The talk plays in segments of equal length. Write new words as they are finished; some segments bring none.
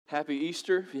Happy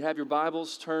Easter. If you have your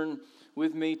Bibles, turn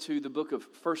with me to the book of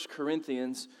 1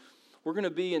 Corinthians. We're going to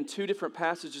be in two different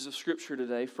passages of Scripture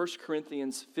today, 1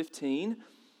 Corinthians 15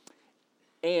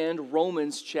 and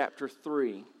Romans chapter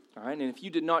 3. All right, and if you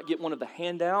did not get one of the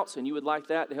handouts and you would like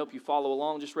that to help you follow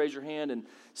along, just raise your hand and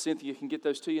Cynthia can get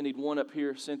those to you. I need one up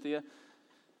here, Cynthia.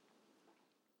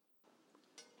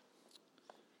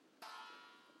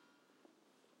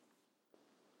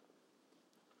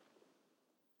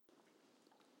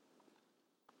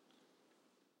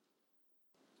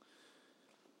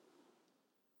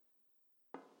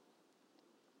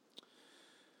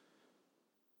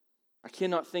 I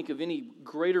cannot think of any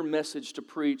greater message to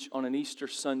preach on an Easter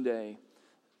Sunday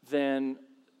than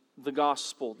the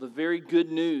gospel, the very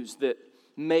good news that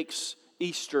makes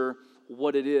Easter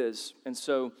what it is. And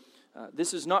so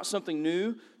this is not something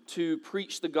new to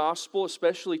preach the gospel,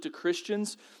 especially to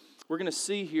Christians. We're going to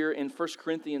see here in 1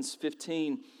 Corinthians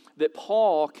 15 that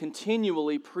Paul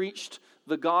continually preached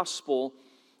the gospel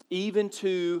even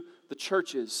to the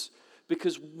churches,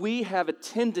 because we have a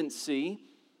tendency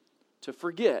to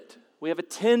forget. We have a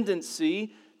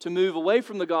tendency to move away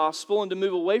from the gospel and to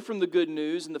move away from the good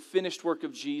news and the finished work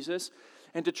of Jesus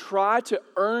and to try to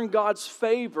earn God's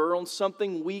favor on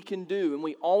something we can do. And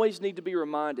we always need to be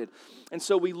reminded. And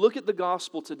so we look at the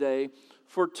gospel today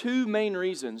for two main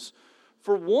reasons.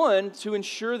 For one, to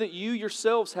ensure that you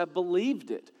yourselves have believed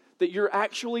it, that you're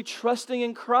actually trusting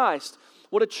in Christ.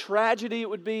 What a tragedy it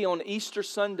would be on Easter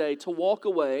Sunday to walk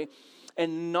away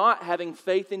and not having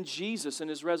faith in Jesus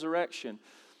and His resurrection.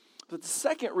 But the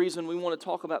second reason we want to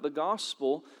talk about the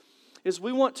gospel is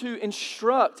we want to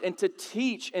instruct and to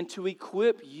teach and to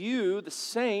equip you, the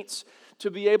saints,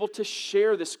 to be able to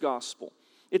share this gospel.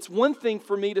 It's one thing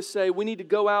for me to say we need to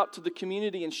go out to the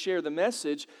community and share the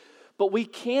message, but we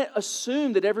can't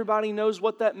assume that everybody knows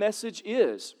what that message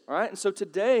is. All right? And so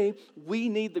today, we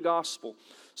need the gospel.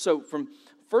 So from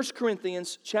 1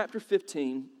 Corinthians chapter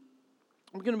 15,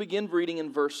 we're going to begin reading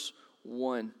in verse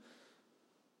 1.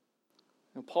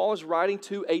 Now, Paul is writing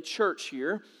to a church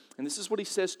here, and this is what he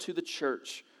says to the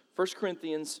church. 1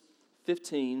 Corinthians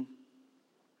 15,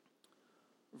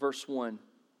 verse 1.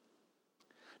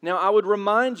 Now, I would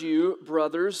remind you,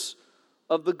 brothers,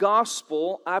 of the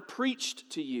gospel I preached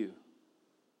to you,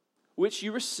 which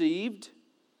you received,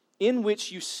 in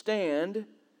which you stand,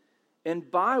 and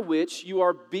by which you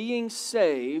are being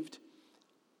saved,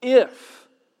 if,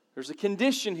 there's a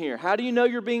condition here. How do you know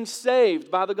you're being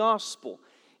saved by the gospel?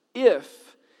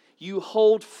 If you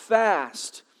hold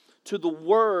fast to the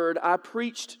word I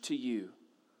preached to you,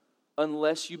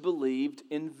 unless you believed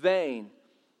in vain.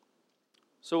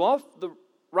 So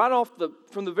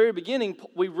from the very beginning,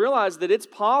 we realize that it's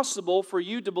possible for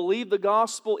you to believe the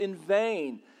gospel in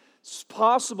vain. It's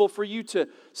possible for you to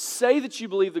say that you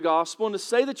believe the gospel and to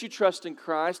say that you trust in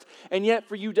Christ, and yet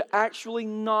for you to actually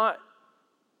not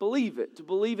believe it, to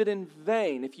believe it in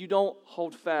vain if you don't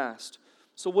hold fast.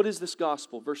 So what is this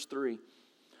gospel? Verse 3.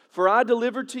 For I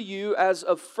delivered to you as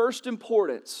of first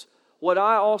importance what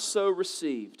I also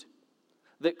received,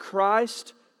 that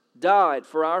Christ died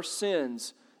for our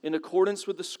sins in accordance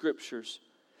with the Scriptures,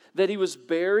 that He was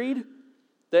buried,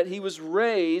 that He was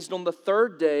raised on the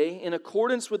third day in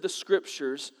accordance with the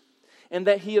Scriptures, and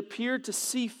that He appeared to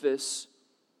Cephas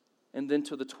and then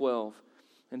to the 12.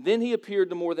 And then He appeared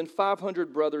to more than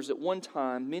 500 brothers at one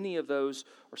time. Many of those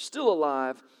are still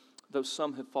alive, though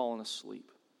some have fallen asleep.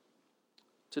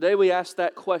 Today we ask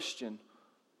that question,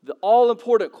 the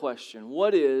all-important question,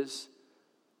 what is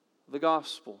the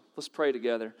gospel? Let's pray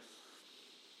together.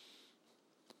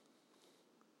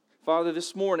 Father,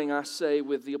 this morning I say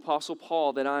with the Apostle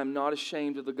Paul that I am not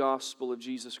ashamed of the gospel of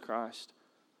Jesus Christ.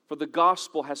 For the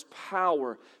gospel has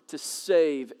power to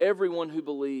save everyone who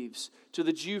believes, to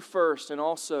the Jew first and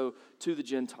also to the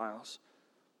Gentiles.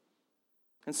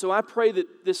 And so I pray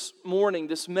that this morning,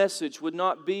 this message would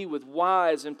not be with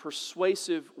wise and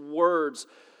persuasive words,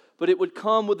 but it would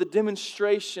come with a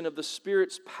demonstration of the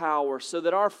Spirit's power, so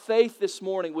that our faith this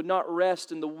morning would not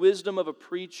rest in the wisdom of a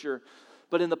preacher,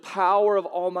 but in the power of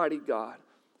Almighty God.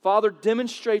 Father,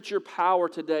 demonstrate your power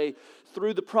today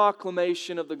through the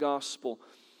proclamation of the gospel.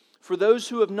 For those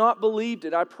who have not believed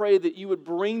it, I pray that you would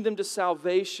bring them to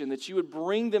salvation, that you would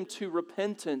bring them to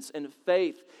repentance and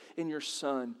faith in your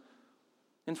Son.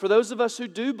 And for those of us who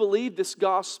do believe this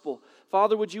gospel,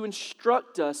 Father, would you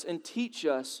instruct us and teach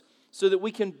us so that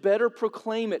we can better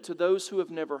proclaim it to those who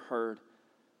have never heard.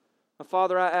 Now,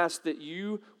 Father, I ask that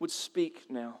you would speak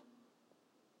now.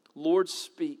 Lord,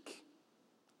 speak,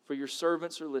 for your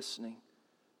servants are listening.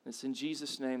 And it's in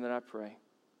Jesus' name that I pray.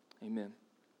 Amen.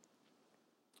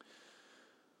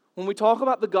 When we talk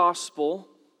about the gospel,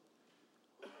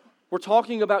 We're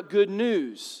talking about good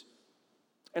news.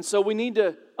 And so we need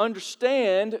to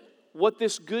understand what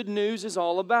this good news is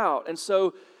all about. And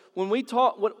so when we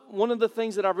talk, one of the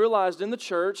things that I've realized in the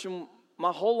church and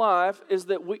my whole life is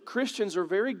that we Christians are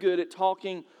very good at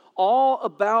talking all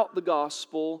about the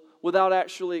gospel without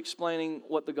actually explaining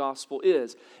what the gospel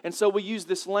is. And so we use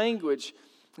this language.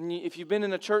 If you've been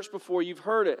in a church before, you've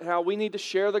heard it, how we need to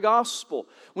share the gospel.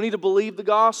 We need to believe the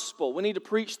gospel. We need to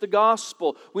preach the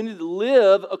gospel. We need to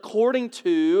live according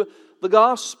to the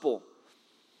gospel.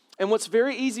 And what's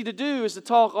very easy to do is to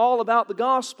talk all about the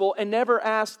gospel and never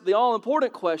ask the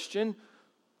all-important question,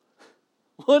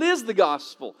 what is the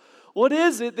gospel? What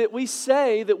is it that we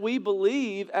say that we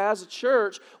believe as a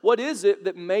church? What is it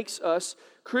that makes us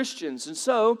Christians? And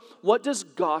so, what does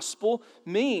gospel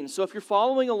mean? So if you're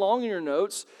following along in your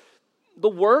notes, the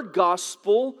word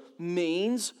gospel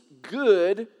means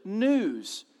good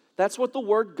news. That's what the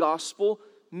word gospel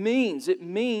means. It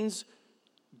means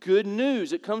good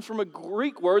news. It comes from a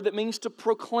Greek word that means to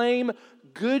proclaim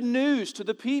good news to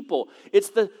the people.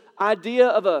 It's the idea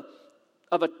of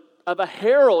a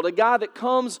herald, a guy that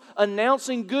comes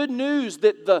announcing good news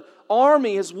that the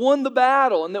army has won the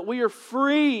battle and that we are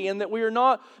free and that we are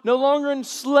no longer in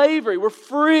slavery. We're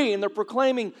free, and they're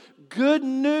proclaiming good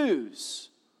news.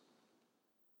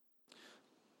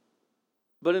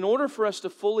 But in order for us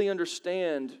to fully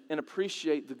understand and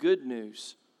appreciate the good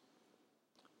news,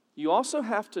 you also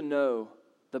have to know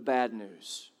the bad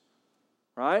news,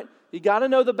 right? You got to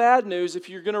know the bad news if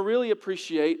you're going to really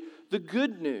appreciate the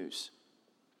good news.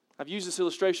 I've used this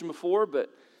illustration before, but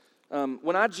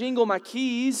when I jingle my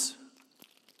keys,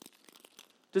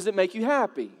 does it make you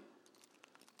happy?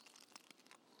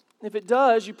 If it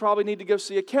does, you probably need to go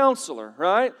see a counselor,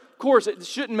 right? Of course, it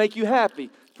shouldn't make you happy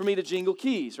for me to jingle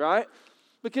keys, right?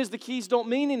 Because the keys don't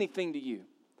mean anything to you.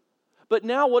 But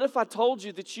now what if I told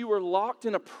you that you were locked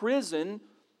in a prison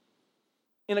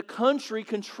in a country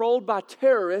controlled by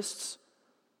terrorists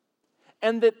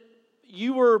and that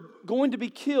you were going to be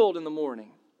killed in the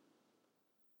morning?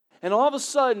 And all of a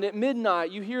sudden at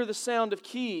midnight you hear the sound of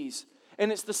keys, and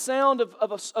it's the sound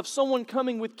of someone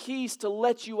coming with keys to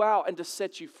let you out and to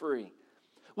set you free.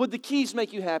 Would the keys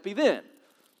make you happy then?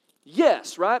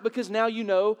 Yes, right? Because now you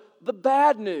know the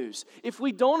bad news. If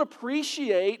we don't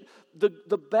appreciate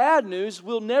the bad news,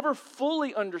 we'll never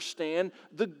fully understand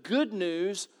the good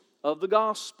news of the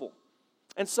gospel.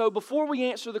 And so before we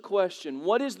answer the question,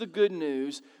 what is the good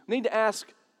news? We need to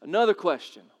ask another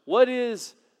question. What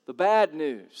is the bad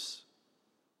news?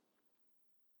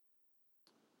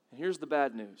 And here's the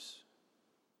bad news.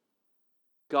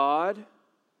 God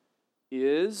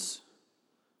is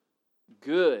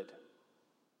good.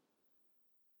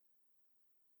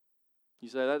 You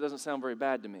say, that doesn't sound very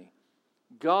bad to me.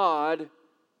 God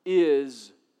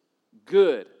is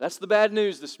good. That's the bad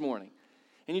news this morning.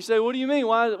 And you say, what do you mean?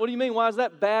 What do you mean? Why is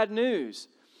that bad news?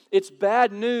 It's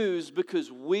bad news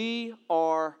because we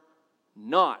are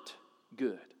not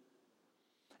good.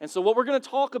 And so what we're going to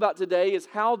talk about today is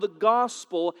how the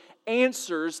gospel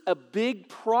answers a big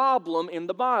problem in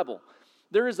the Bible.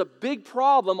 There is a big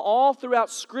problem all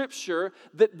throughout Scripture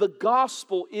that the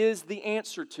gospel is the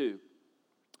answer to.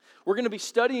 We're going to be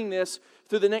studying this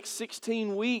through the next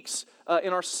 16 weeks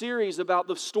in our series about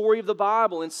the story of the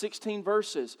Bible in 16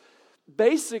 verses.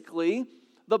 Basically,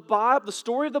 the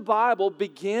story of the Bible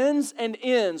begins and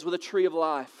ends with a tree of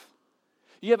life.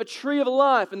 You have a tree of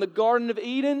life in the Garden of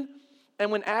Eden, and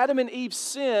when Adam and Eve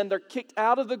sin, they're kicked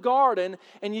out of the garden,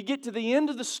 and you get to the end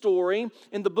of the story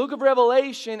in the book of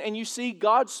Revelation, and you see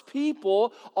God's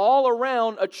people all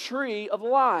around a tree of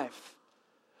life.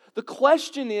 The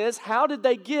question is, how did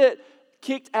they get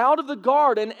kicked out of the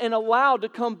garden and allowed to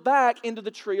come back into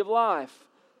the tree of life?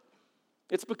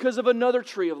 It's because of another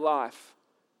tree of life.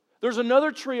 There's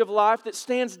another tree of life that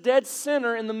stands dead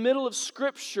center in the middle of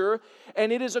Scripture,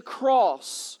 and it is a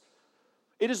cross.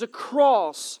 It is a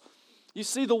cross. You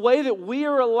see, the way that we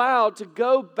are allowed to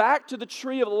go back to the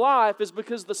tree of life is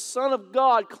because the Son of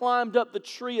God climbed up the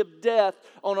tree of death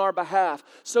on our behalf.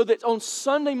 So that on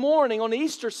Sunday morning, on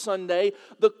Easter Sunday,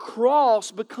 the cross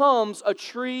becomes a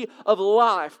tree of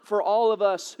life for all of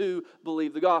us who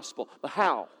believe the gospel. But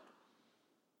how?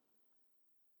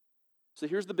 So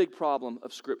here's the big problem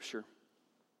of Scripture.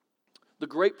 The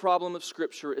great problem of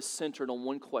Scripture is centered on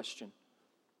one question.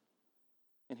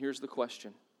 And here's the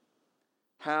question.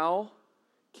 How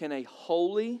can a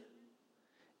holy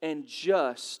and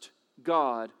just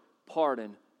God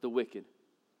pardon the wicked?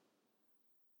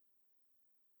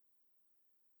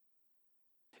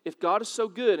 If God is so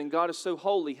good and God is so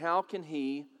holy, how can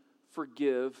He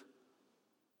forgive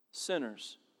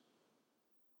sinners?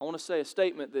 I want to say a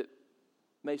statement that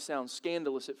may sound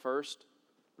scandalous at first,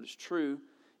 but it's true.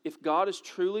 If God is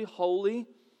truly holy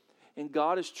and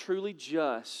God is truly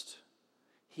just,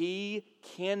 He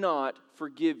cannot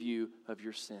forgive you of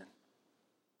your sin.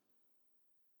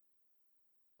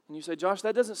 And you say, Josh,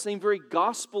 that doesn't seem very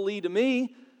gospel-y to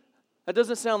me. That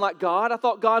doesn't sound like God. I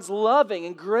thought God's loving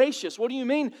and gracious. What do you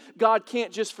mean God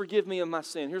can't just forgive me of my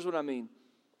sin? Here's what I mean.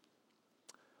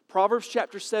 Proverbs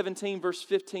chapter 17, verse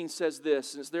 15 says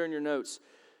this, and it's there in your notes.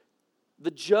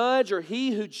 The judge, or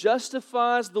he who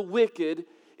justifies the wicked,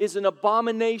 is an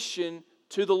abomination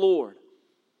to the Lord.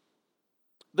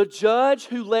 The judge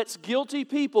who lets guilty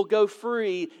people go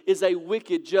free is a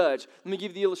wicked judge. Let me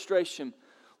give you the illustration.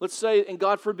 Let's say, and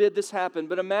God forbid this happened,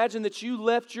 but imagine that you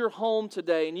left your home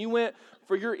today and you went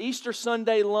for your Easter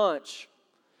Sunday lunch.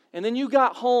 And then you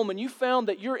got home and you found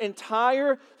that your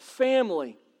entire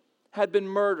family had been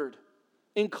murdered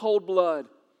in cold blood.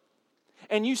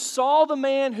 And you saw the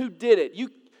man who did it.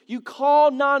 You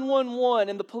called 911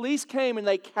 and the police came and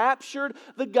they captured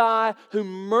the guy who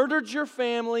murdered your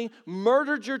family,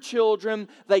 murdered your children.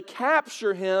 They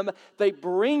capture him, they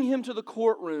bring him to the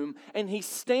courtroom, and he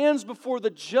stands before the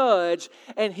judge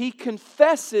and he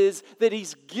confesses that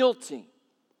he's guilty.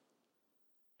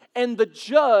 And the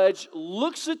judge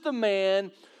looks at the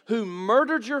man who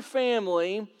murdered your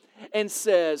family and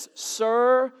says,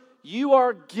 "Sir, you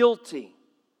are guilty.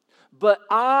 But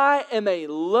I am a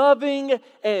loving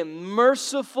and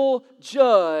merciful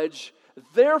judge.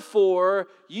 Therefore,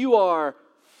 you are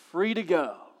free to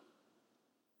go."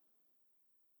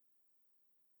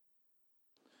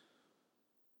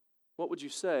 What would you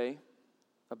say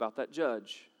about that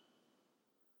judge?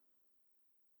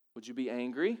 Would you be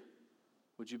angry?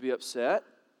 Would you be upset?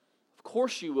 Of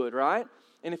course you would, right?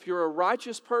 And if you're a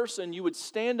righteous person, you would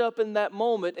stand up in that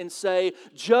moment and say,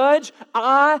 "Judge,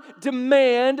 I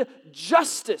demand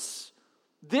justice.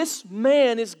 This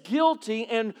man is guilty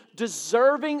and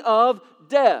deserving of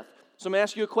death." So I'm going to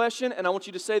ask you a question, and I want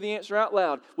you to say the answer out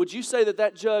loud. Would you say that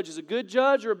that judge is a good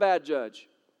judge or a bad judge?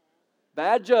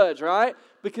 Bad judge, right?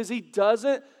 Because he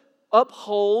doesn't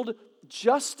uphold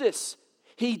justice.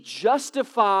 He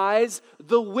justifies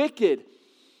the wicked.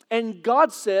 And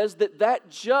God says that that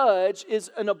judge is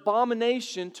an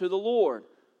abomination to the Lord.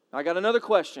 I got another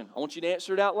question. I want you to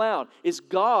answer it out loud. Is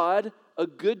God a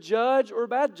good judge or a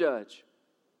bad judge?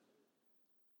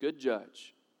 Good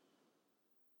judge.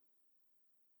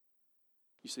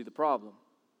 You see the problem.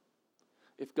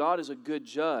 If God is a good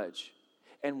judge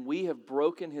and we have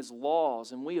broken His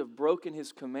laws and we have broken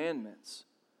His commandments,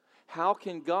 how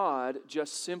can God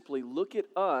just simply look at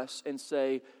us and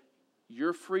say,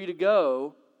 "You're free to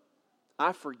go,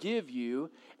 I forgive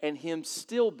you," and Him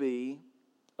still be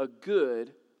a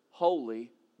good,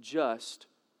 holy, just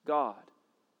God?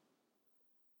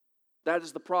 That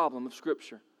is the problem of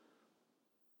Scripture.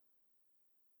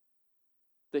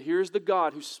 That here's the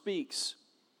God who speaks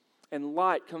and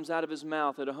light comes out of His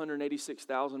mouth at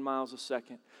 186,000 miles a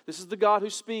second. This is the God who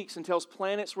speaks and tells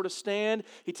planets where to stand.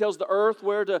 He tells the earth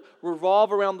where to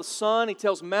revolve around the sun. He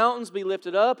tells mountains be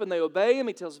lifted up and they obey Him.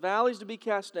 He tells valleys to be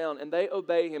cast down and they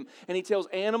obey Him. And He tells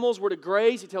animals where to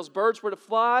graze. He tells birds where to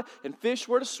fly and fish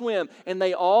where to swim. And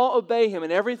they all obey Him.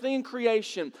 And everything in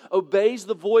creation obeys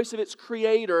the voice of its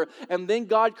Creator. And then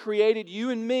God created you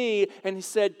and me and He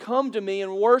said, "Come to me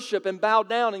and worship and bow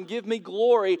down and give me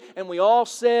glory." And we all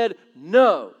said,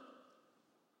 "No."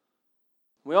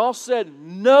 We all said,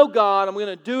 "No, God, I'm going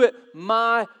to do it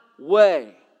my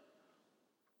way."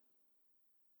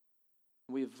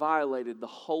 We have violated the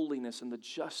holiness and the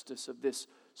justice of this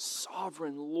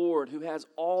sovereign Lord who has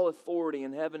all authority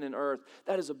in heaven and earth.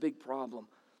 That is a big problem.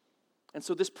 And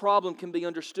so this problem can be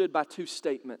understood by two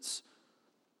statements.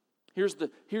 Here's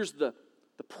the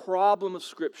problem of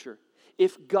Scripture.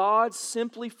 If God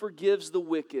simply forgives the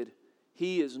wicked,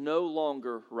 He is no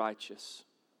longer righteous.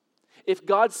 If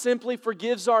God simply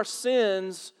forgives our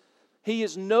sins, He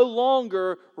is no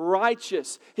longer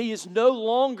righteous. He is no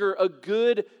longer a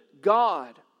good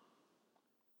God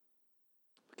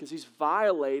because He's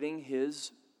violating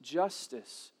His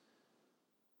justice.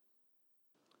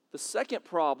 The second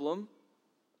problem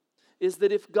is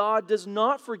that if God does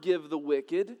not forgive the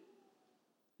wicked,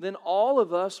 then all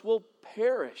of us will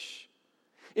perish.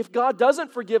 If God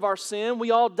doesn't forgive our sin, we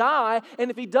all die.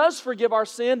 And if He does forgive our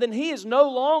sin, then He is no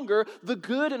longer the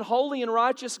good and holy and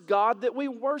righteous God that we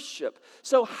worship.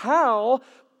 So how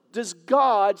does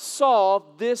God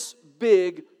solve this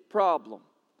big problem?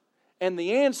 And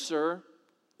the answer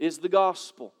is the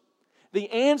gospel. The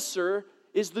answer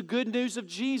is the good news of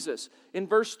Jesus. In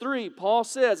verse 3, Paul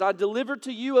says, I delivered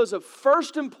to you as of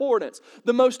first importance,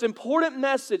 the most important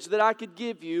message that I could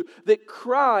give you, that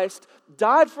Christ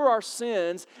died for our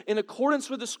sins in accordance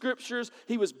with the Scriptures.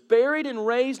 He was buried and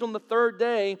raised on the third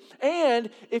day. And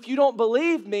if you don't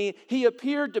believe me, He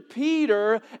appeared to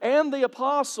Peter and the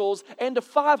apostles and to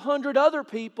 500 other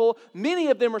people. Many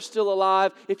of them are still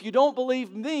alive. If you don't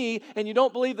believe me and you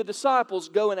don't believe the disciples,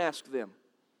 go and ask them.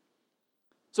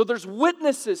 So there's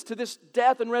witnesses to this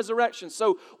death and resurrection.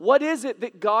 So what is it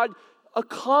that God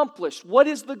accomplished? What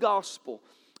is the gospel?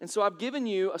 And so I've given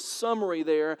you a summary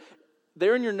there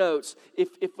in your notes.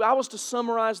 If I was to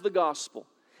summarize the gospel,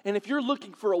 and if you're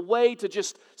looking for a way to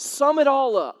just sum it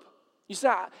all up, you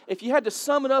say, if you had to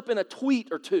sum it up in a tweet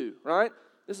or two, right?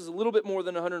 This is a little bit more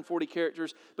than 140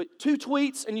 characters, but 2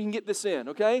 tweets and you can get this in,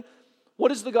 okay?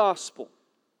 What is the gospel?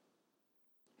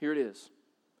 Here it is.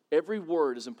 Every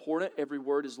word is important. Every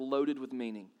word is loaded with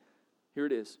meaning. Here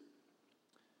it is.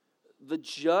 The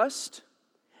just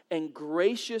and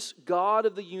gracious God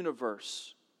of the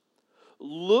universe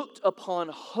looked upon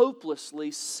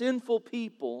hopelessly sinful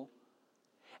people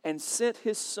and sent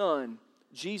His Son,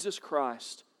 Jesus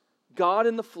Christ, God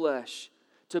in the flesh,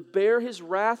 to bear His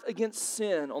wrath against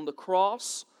sin on the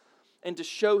cross and to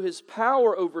show His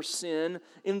power over sin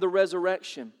in the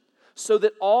resurrection, so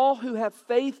that all who have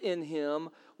faith in Him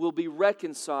will be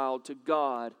reconciled to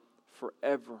God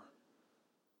forever.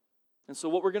 And so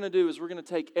what we're going to do is we're going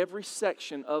to take every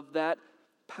section of that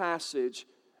passage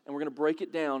and we're going to break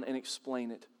it down and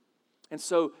explain it. And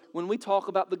so when we talk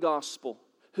about the gospel,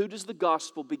 who does the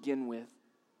gospel begin with?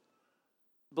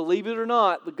 Believe it or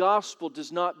not, the gospel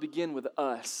does not begin with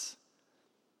us.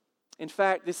 In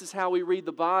fact, this is how we read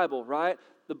the Bible, right?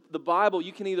 The Bible,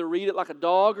 you can either read it like a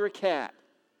dog or a cat.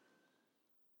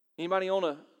 Anybody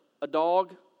own a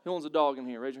dog? Who owns a dog in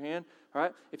here? Raise your hand. All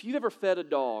right. If you've ever fed a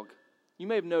dog, you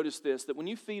may have noticed this, that when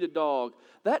you feed a dog,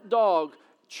 that dog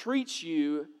treats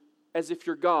you as if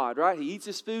you're God, right? He eats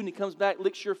his food and he comes back,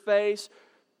 licks your face,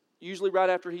 usually right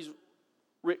after he's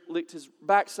licked his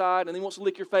backside, and then he wants to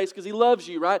lick your face because he loves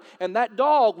you, right? And that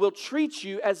dog will treat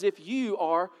you as if you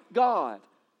are God.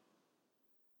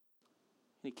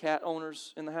 Any cat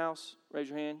owners in the house? Raise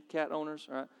your hand. Cat owners,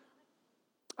 all right?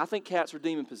 I think cats are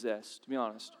demon-possessed, to be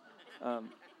honest.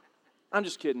 I'm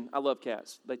just kidding. I love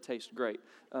cats. They taste great.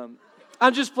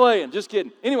 I'm just playing. Just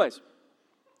kidding. Anyways,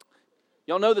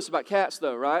 y'all know this about cats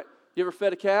though, right? You ever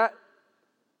fed a cat?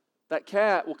 That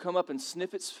cat will come up and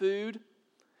sniff its food,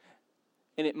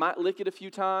 and it might lick it a few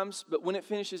times, but when it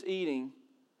finishes eating,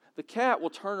 the cat will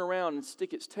turn around and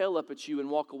stick its tail up at you and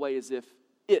walk away as if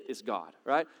it is God,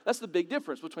 right? That's the big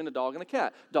difference between a dog and a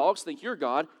cat. Dogs think you're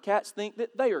God. Cats think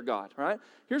that they are God, right?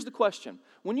 Here's the question.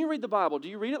 When you read the Bible, do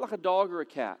you read it like a dog or a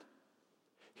cat?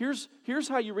 Here's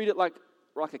how you read it like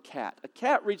a cat. A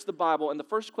cat reads the Bible, and the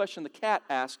first question the cat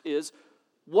asks is,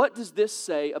 what does this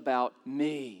say about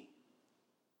me?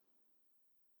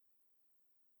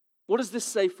 What does this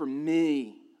say for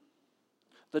me?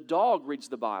 The dog reads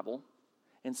the Bible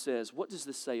and says, what does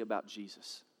this say about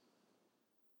Jesus?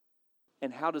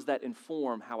 And how does that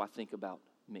inform how I think about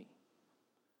me?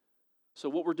 So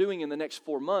what we're doing in the next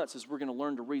 4 months is we're going to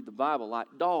learn to read the Bible like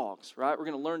dogs, right? We're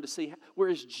going to learn to see where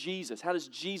is Jesus? How does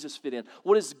Jesus fit in?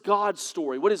 What is God's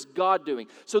story? What is God doing?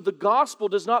 So the gospel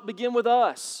does not begin with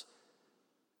us.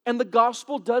 And the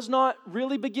gospel does not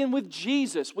really begin with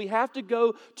Jesus. We have to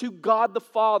go to God the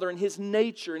Father and His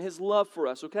nature and His love for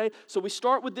us, okay? So we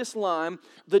start with this line,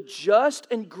 the just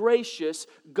and gracious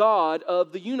God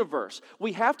of the universe.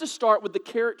 We have to start with the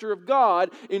character of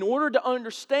God in order to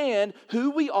understand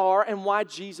who we are and why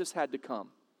Jesus had to come.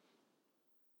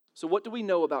 So what do we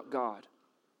know about God?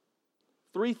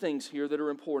 3 things here that are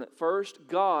important. First,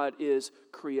 God is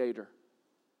creator.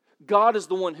 God is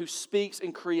the one who speaks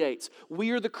and creates. We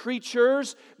are the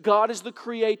creatures. God is the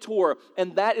creator.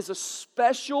 And that is a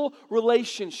special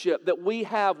relationship that we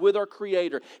have with our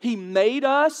Creator. He made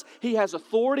us. He has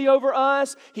authority over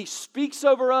us. He speaks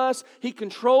over us. He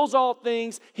controls all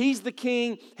things. He's the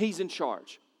king. He's in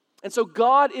charge. And so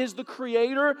God is the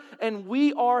creator, and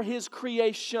we are His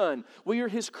creation. We are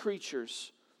His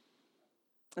creatures.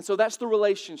 And so that's the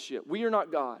relationship. We are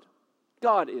not God.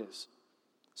 God is.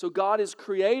 So God is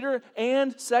creator,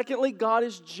 and secondly, God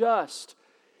is just.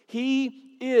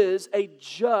 He is a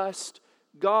just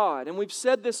God. And we've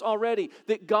said this already,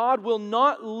 that God will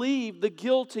not leave the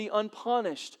guilty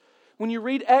unpunished. When you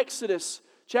read Exodus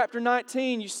chapter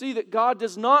 19, you see that God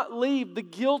does not leave the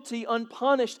guilty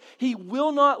unpunished. He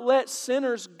will not let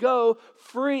sinners go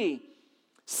free.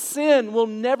 Sin will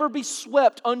never be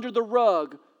swept under the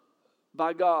rug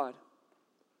by God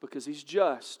because He's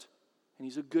just and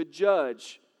He's a good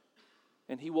judge,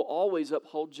 and He will always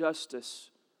uphold justice.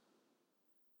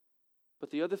 But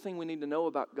the other thing we need to know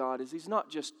about God is He's not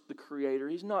just the Creator,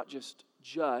 He's not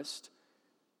just,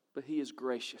 but He is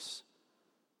gracious.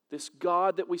 This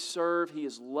God that we serve, He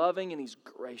is loving and He's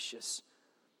gracious.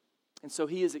 And so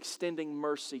He is extending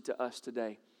mercy to us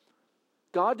today.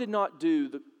 God did not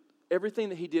do everything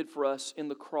that He did for us in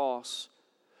the cross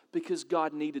because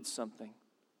God needed something.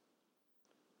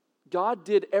 God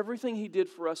did everything He did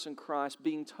for us in Christ,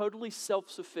 being totally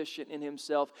self-sufficient in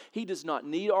Himself. He does not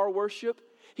need our worship.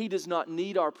 He does not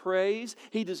need our praise.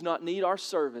 He does not need our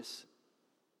service.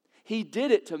 He did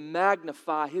it to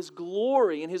magnify His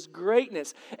glory and His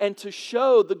greatness and to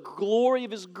show the glory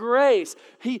of His grace.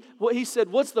 He said,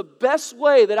 what's the best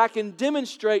way that I can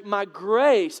demonstrate my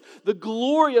grace, the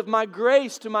glory of my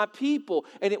grace to my people?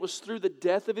 And it was through the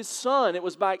death of His Son. It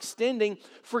was by extending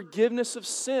forgiveness of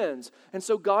sins. And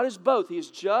so God is both. He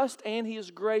is just and He is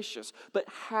gracious. But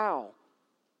how?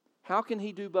 How can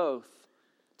He do both?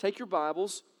 Take your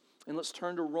Bibles and let's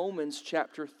turn to Romans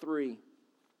chapter 3.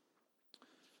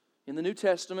 In the New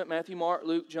Testament, Matthew, Mark,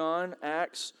 Luke, John,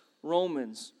 Acts,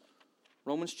 Romans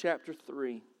chapter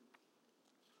 3.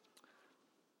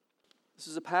 This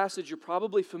is a passage you're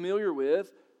probably familiar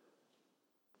with,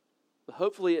 but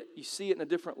hopefully you see it in a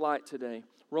different light today.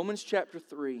 Romans chapter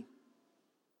 3. I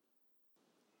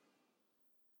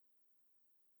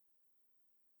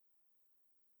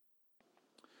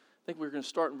think we're going to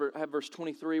start and have verse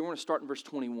 23. We're going to start in verse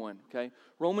 21, okay?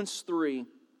 Romans 3,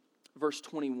 verse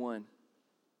 21.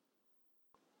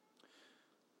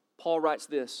 Paul writes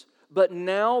this, but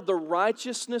now the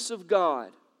righteousness of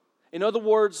God, in other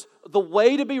words, the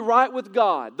way to be right with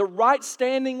God, the right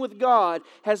standing with God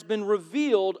has been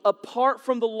revealed apart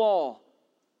from the law.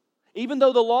 Even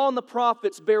though the law and the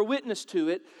prophets bear witness to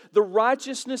it, the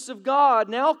righteousness of God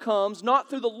now comes not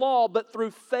through the law, but through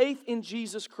faith in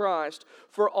Jesus Christ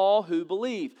for all who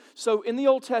believe. So in the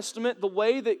Old Testament, the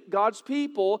way that God's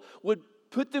people would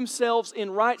put themselves in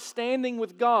right standing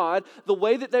with God, the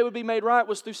way that they would be made right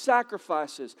was through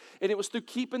sacrifices. And it was through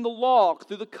keeping the law,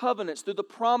 through the covenants, through the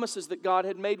promises that God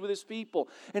had made with His people.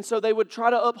 And so they would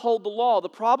try to uphold the law. The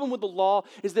problem with the law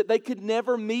is that they could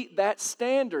never meet that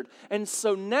standard. And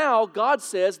so now God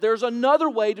says there's another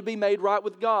way to be made right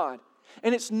with God.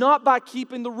 And it's not by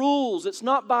keeping the rules. It's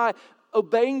not by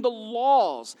obeying the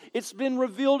laws. It's been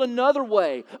revealed another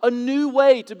way, a new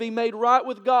way to be made right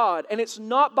with God. And it's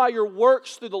not by your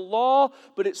works through the law,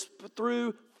 but it's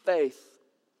through faith.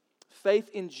 Faith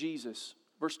in Jesus.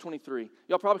 Verse 23.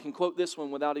 Y'all probably can quote this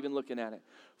one without even looking at it.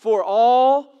 For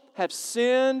all have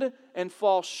sinned and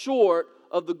fall short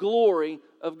of the glory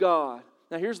of God.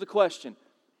 Now here's the question.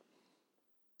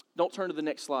 Don't turn to the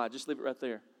next slide. Just leave it right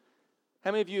there.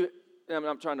 How many of you, I'm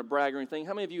not trying to brag or anything,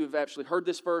 how many of you have actually heard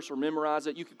this verse or memorized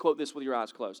it? You could quote this with your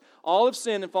eyes closed. All have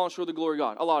sinned and fallen short of the glory of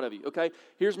God. A lot of you, okay?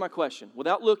 Here's my question.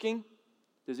 Without looking,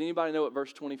 does anybody know what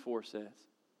verse 24 says?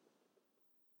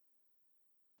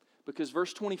 Because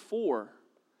verse 24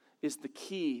 is the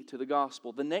key to the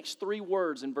gospel. The next three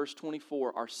words in verse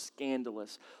 24 are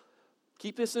scandalous.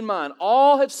 Keep this in mind.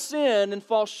 All have sinned and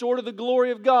fall short of the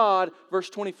glory of God. Verse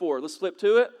 24. Let's flip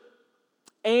to it.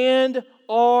 And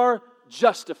are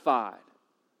justified.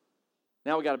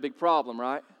 Now we got a big problem,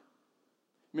 right?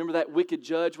 Remember that wicked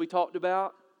judge we talked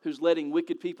about who's letting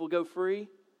wicked people go free?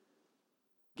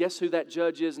 Guess who that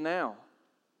judge is now?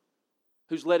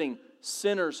 Who's letting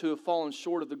sinners who have fallen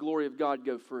short of the glory of God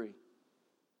go free?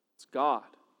 It's God.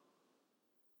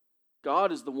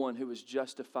 God is the one who is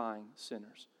justifying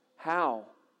sinners. How?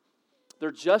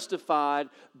 They're justified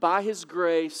by His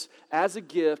grace as a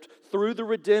gift through the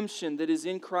redemption that is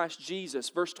in Christ Jesus.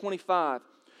 Verse 25,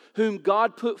 whom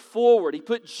God put forward. He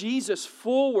put Jesus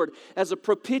forward as a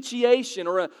propitiation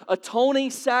or an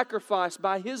atoning sacrifice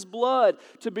by His blood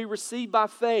to be received by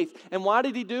faith. And why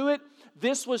did He do it?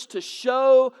 This was to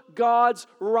show God's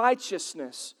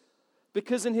righteousness.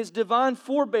 Because in His divine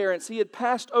forbearance, He had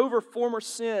passed over former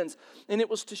sins. And it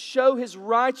was to show His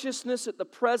righteousness at the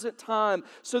present time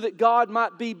so that God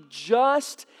might be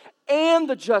just and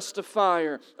the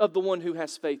justifier of the one who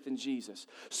has faith in Jesus.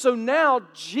 So now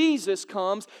Jesus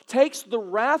comes, takes the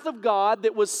wrath of God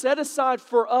that was set aside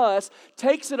for us,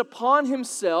 takes it upon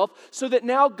Himself so that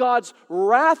now God's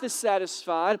wrath is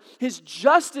satisfied, His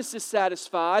justice is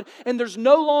satisfied, and there's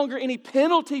no longer any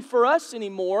penalty for us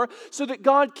anymore, so that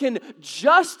God can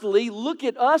justly look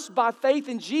at us by faith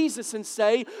in Jesus and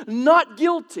say, not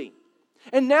guilty.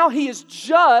 And now He is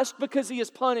just because He has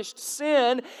punished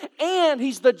sin, and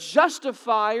He's the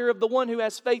justifier of the one who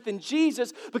has faith in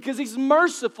Jesus because He's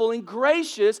merciful and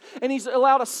gracious, and He's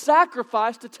allowed a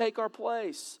sacrifice to take our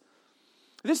place.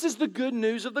 This is the good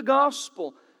news of the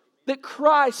gospel, that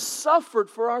Christ suffered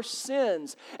for our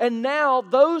sins. And now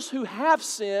those who have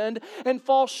sinned and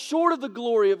fall short of the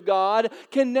glory of God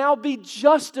can now be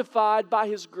justified by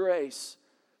His grace.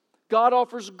 God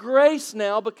offers grace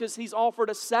now because He's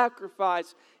offered a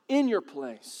sacrifice in your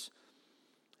place.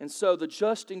 And so the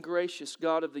just and gracious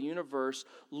God of the universe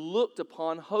looked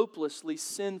upon hopelessly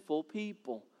sinful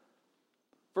people.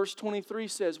 Verse 23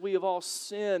 says, we have all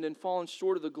sinned and fallen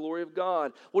short of the glory of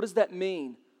God. What does that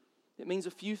mean? It means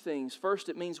a few things. First,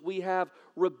 it means we have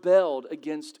rebelled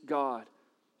against God.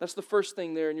 That's the first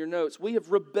thing there in your notes. We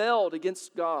have rebelled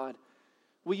against God.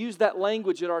 We use that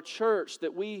language at our church,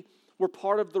 that we were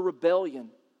part of the rebellion.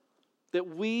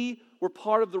 That we were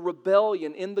part of the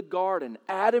rebellion in the garden.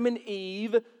 Adam and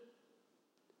Eve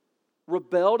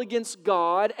rebelled against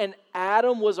God, and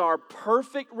Adam was our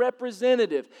perfect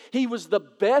representative. He was the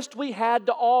best we had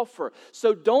to offer.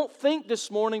 So don't think this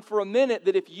morning for a minute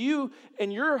that if you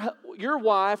and your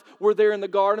wife were there in the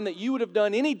garden that you would have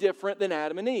done any different than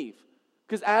Adam and Eve.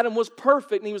 Because Adam was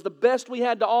perfect and he was the best we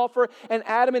had to offer, and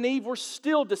Adam and Eve were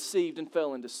still deceived and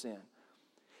fell into sin.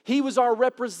 He was our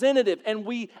representative, and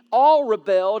we all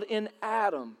rebelled in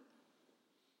Adam.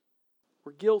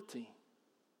 We're guilty.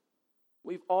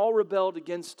 We've all rebelled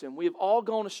against Him. We have all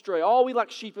gone astray. All we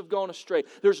like sheep have gone astray.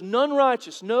 There's none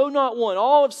righteous, no, not one.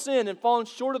 All have sinned and fallen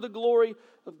short of the glory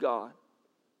of God.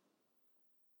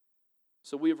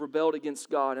 So we have rebelled against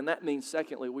God, and that means,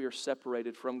 secondly, we are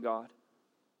separated from God.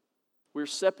 We are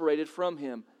separated from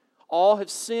Him. All have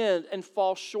sinned and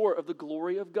fall short of the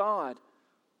glory of God.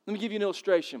 Let me give you an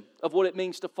illustration of what it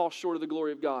means to fall short of the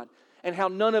glory of God and how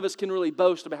none of us can really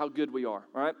boast about how good we are,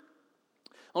 all right?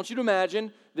 I want you to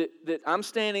imagine that I'm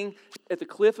standing at the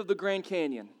cliff of the Grand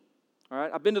Canyon. All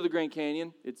right, I've been to the Grand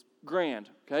Canyon. It's grand,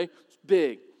 okay? It's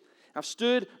big. I've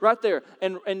stood right there.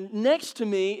 And next to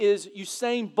me is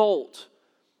Usain Bolt,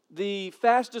 the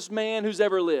fastest man who's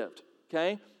ever lived,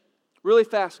 okay? Really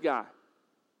fast guy.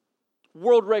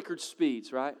 World record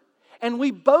speeds, right? And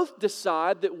we both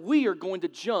decide that we are going to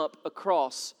jump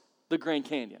across the Grand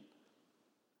Canyon.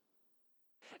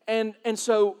 And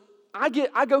so I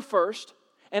go first.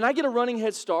 And I get a running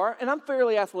head start, and I'm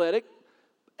fairly athletic,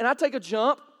 and I take a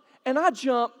jump, and I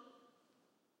jump,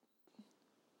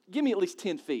 give me at least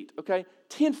 10 feet, okay?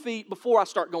 10 feet before I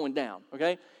start going down,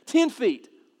 okay? 10 feet.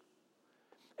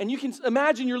 And you can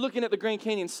imagine you're looking at the Grand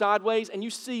Canyon sideways, and you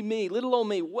see me, little old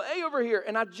me, way over here,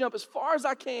 and I jump as far as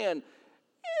I can,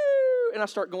 and I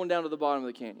start going down to the bottom of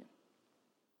the canyon.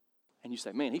 And you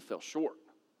say, man, he fell short,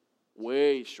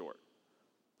 way short.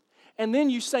 And then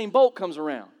Usain Bolt comes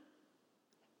around.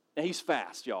 Now, he's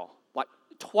fast, y'all, like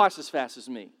twice as fast as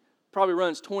me. Probably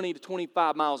runs 20 to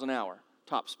 25 miles an hour,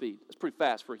 top speed. That's pretty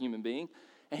fast for a human being.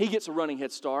 And he gets a running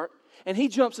head start, and he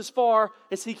jumps as far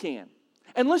as he can.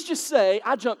 And let's just say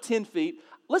I jump 10 feet.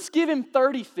 Let's give him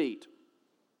 30 feet.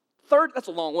 That's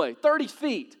a long way, 30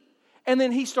 feet. And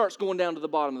then he starts going down to the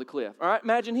bottom of the cliff. All right,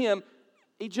 imagine him.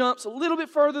 He jumps a little bit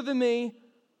further than me.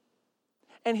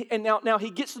 And now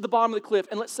he gets to the bottom of the cliff,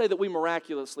 and let's say that we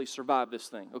miraculously survive this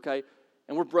thing, okay?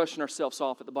 And we're brushing ourselves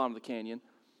off at the bottom of the canyon.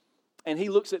 And he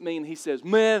looks at me and he says,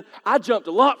 man, I jumped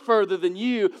a lot further than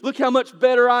you. Look how much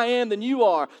better I am than you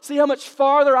are. See how much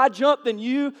farther I jumped than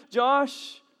you,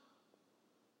 Josh?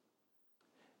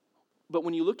 But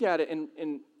when you look at it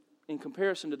in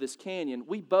comparison to this canyon,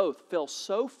 we both fell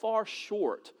so far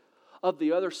short of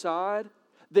the other side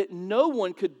that no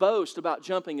one could boast about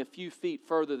jumping a few feet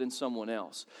further than someone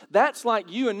else. That's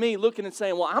like you and me looking and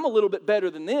saying, well, I'm a little bit better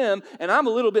than them, and I'm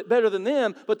a little bit better than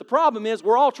them, but the problem is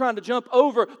we're all trying to jump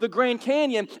over the Grand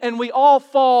Canyon, and we all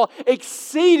fall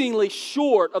exceedingly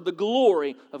short of the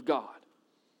glory of God.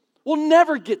 We'll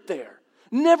never get there,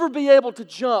 never be able to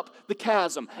jump the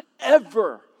chasm,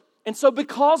 ever. And so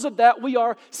because of that, we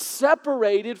are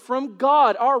separated from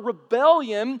God. Our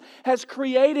rebellion has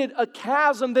created a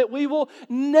chasm that we will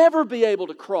never be able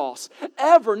to cross,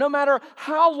 ever. No matter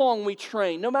how long we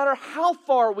train, no matter how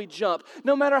far we jump,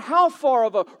 no matter how far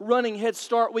of a running head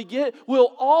start we get,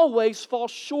 we'll always fall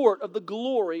short of the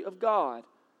glory of God.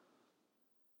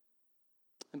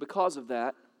 And because of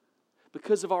that,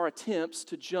 because of our attempts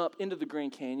to jump into the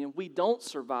Grand Canyon, we don't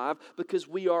survive because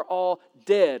we are all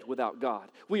dead without God.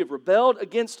 We have rebelled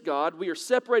against God, we are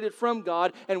separated from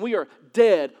God, and we are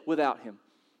dead without Him.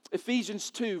 Ephesians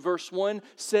 2 verse 1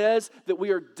 says that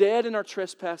we are dead in our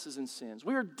trespasses and sins.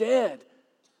 We are dead.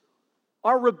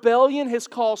 Our rebellion has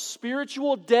caused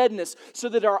spiritual deadness so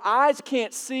that our eyes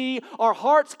can't see, our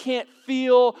hearts can't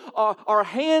feel, our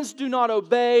hands do not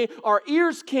obey, our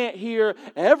ears can't hear.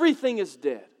 Everything is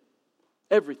dead.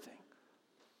 Everything.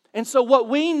 And so what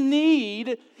we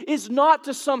need is not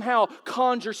to somehow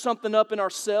conjure something up in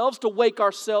ourselves, to wake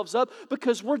ourselves up,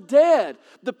 because we're dead.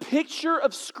 The picture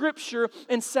of Scripture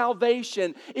and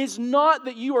salvation is not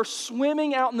that you are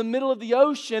swimming out in the middle of the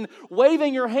ocean,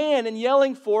 waving your hand and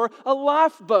yelling for a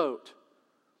lifeboat.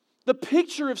 The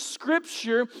picture of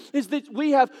Scripture is that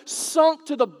we have sunk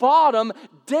to the bottom,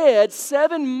 dead,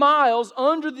 7 miles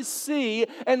under the sea,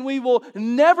 and we will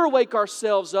never wake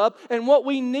ourselves up. And what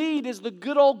we need is the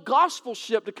good old gospel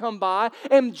ship to come by,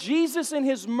 and Jesus in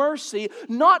His mercy,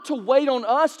 not to wait on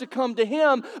us to come to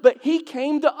Him, but He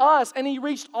came to us, and He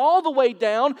reached all the way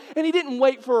down, and He didn't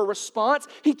wait for a response.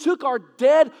 He took our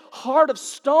dead heart of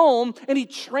stone, and He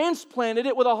transplanted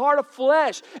it with a heart of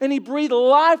flesh, and He breathed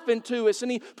life into us,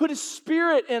 and He put His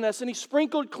Spirit in us, and He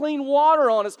sprinkled clean water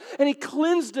on us, and He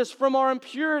cleansed us from our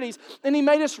impurities, and He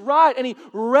made us right, and He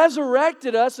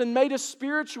resurrected us and made us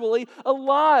spiritually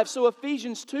alive. So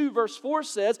Ephesians 2 verse 4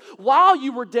 says, while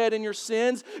you were dead in your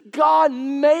sins, God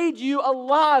made you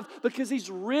alive because He's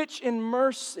rich in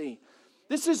mercy.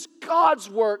 This is God's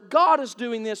work. God is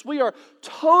doing this. We are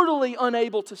totally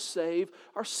unable to save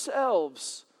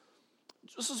ourselves.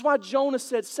 This is why Jonah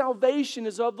said, salvation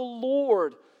is of the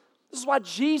Lord. This is why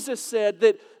Jesus said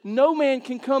that no man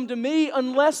can come to me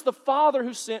unless the Father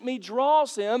who sent me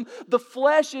draws him. The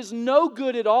flesh is no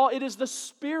good at all. It is the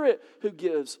Spirit who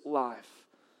gives life.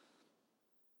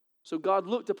 So God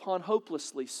looked upon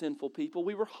hopelessly sinful people.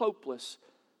 We were hopeless,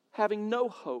 having no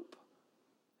hope.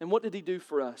 And what did He do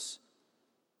for us?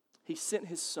 He sent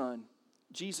His Son,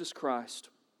 Jesus Christ,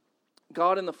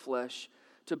 God in the flesh,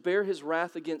 to bear His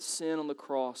wrath against sin on the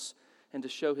cross and to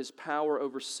show His power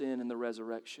over sin in the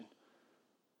resurrection.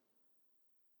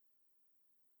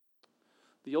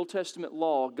 The Old Testament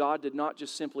law, God did not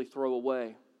just simply throw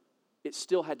away. It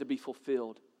still had to be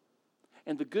fulfilled.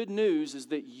 And the good news is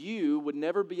that you would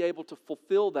never be able to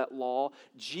fulfill that law.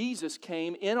 Jesus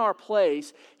came in our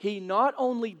place. He not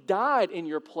only died in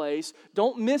your place,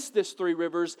 don't miss this, Three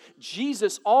Rivers,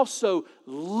 Jesus also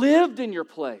lived in your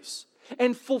place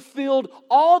and fulfilled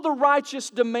all the righteous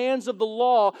demands of the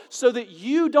law so that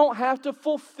you don't have to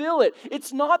fulfill it.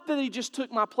 It's not that He just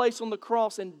took my place on the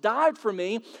cross and died for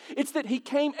me. It's that He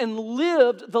came and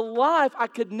lived the life I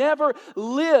could never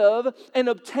live and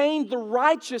obtained the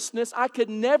righteousness I could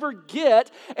never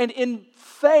get. And in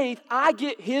faith, I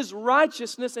get His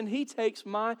righteousness and He takes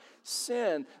my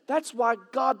sin. That's why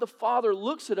God the Father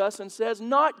looks at us and says,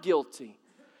 not guilty,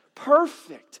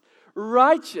 perfect,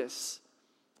 righteous.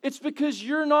 It's because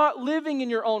you're not living in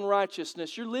your own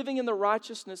righteousness. You're living in the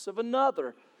righteousness of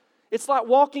another. It's like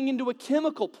walking into a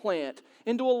chemical plant,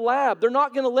 into a lab. They're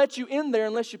not going to let you in there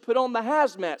unless you put on the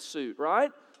hazmat suit, right?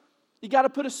 You got to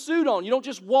put a suit on. You don't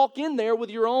just walk in there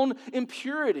with your own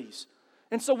impurities.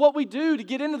 And so what we do to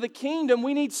get into the kingdom,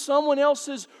 we need someone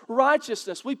else's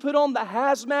righteousness. We put on the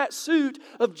hazmat suit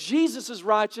of Jesus'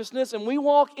 righteousness and we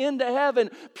walk into heaven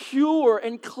pure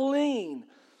and clean.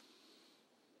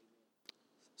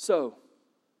 So,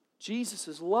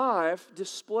 Jesus' life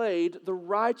displayed the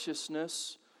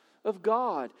righteousness of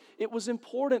God. It was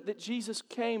important that Jesus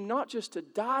came not just to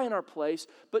die in our place,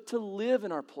 but to live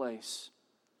in our place.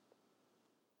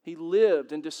 He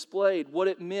lived and displayed what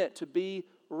it meant to be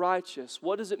righteous.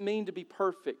 What does it mean to be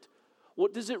perfect?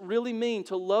 What does it really mean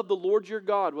to love the Lord your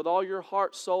God with all your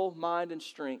heart, soul, mind, and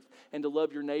strength, and to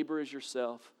love your neighbor as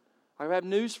yourself? I have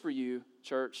news for you,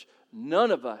 church.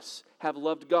 None of us have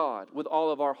loved God with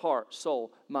all of our heart,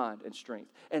 soul, mind, and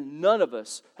strength. And none of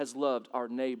us has loved our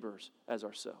neighbors as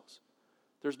ourselves.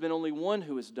 There's been only one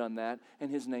who has done that,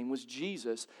 and His name was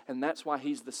Jesus, and that's why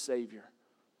He's the Savior.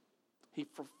 He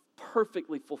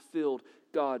perfectly fulfilled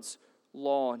God's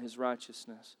law and His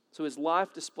righteousness. So His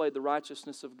life displayed the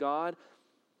righteousness of God,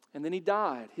 and then He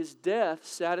died. His death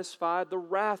satisfied the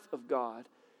wrath of God.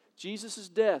 Jesus'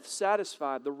 death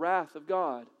satisfied the wrath of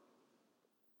God.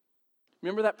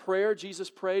 Remember that prayer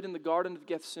Jesus prayed in the Garden of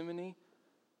Gethsemane?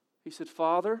 He said,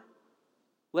 Father,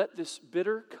 let this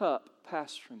bitter cup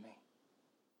pass from me.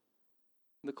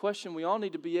 And the question we all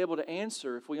need to be able to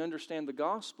answer if we understand the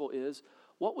gospel is,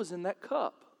 what was in that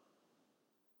cup?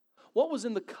 What was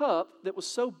in the cup that was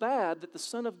so bad that the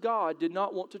Son of God did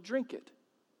not want to drink it?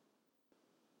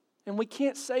 And we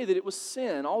can't say that it was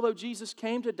sin. Although Jesus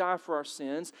came to die for our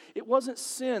sins, it wasn't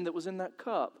sin that was in that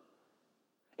cup.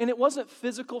 And it wasn't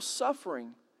physical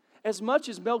suffering. As much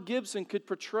as Mel Gibson could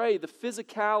portray the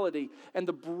physicality and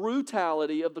the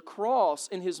brutality of the cross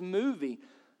in his movie,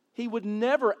 he would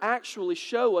never actually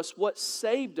show us what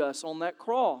saved us on that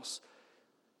cross.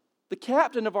 The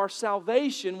captain of our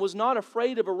salvation was not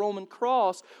afraid of a Roman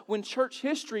cross when church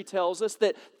history tells us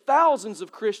that thousands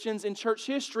of Christians in church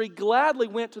history gladly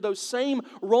went to those same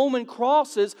Roman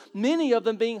crosses, many of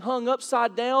them being hung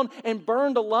upside down and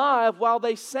burned alive while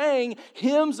they sang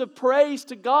hymns of praise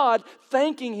to God,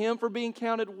 thanking Him for being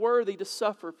counted worthy to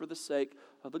suffer for the sake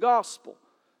of the gospel.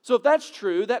 So if that's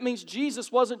true, that means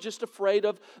Jesus wasn't just afraid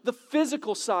of the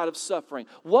physical side of suffering.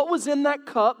 What was in that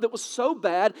cup that was so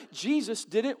bad, Jesus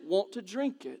didn't want to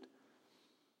drink it?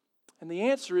 And the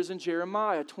answer is in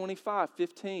Jeremiah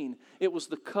 25:15. It was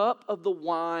the cup of the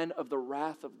wine of the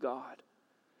wrath of God.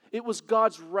 It was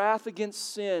God's wrath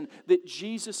against sin that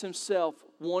Jesus Himself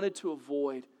wanted to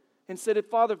avoid. And said,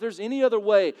 Father, if there's any other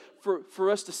way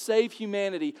for us to save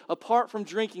humanity apart from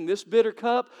drinking this bitter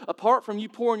cup, apart from you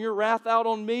pouring your wrath out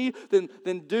on me,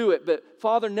 then do it. But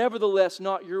Father, nevertheless,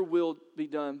 not your will be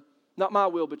done. Not my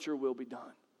will, but your will be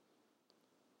done.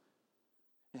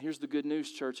 And here's the good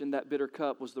news, church. In that bitter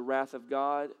cup was the wrath of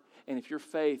God. And if your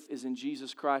faith is in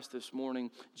Jesus Christ this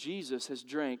morning, Jesus has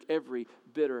drank every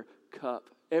bitter cup,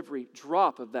 every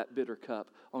drop of that bitter cup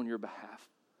on your behalf.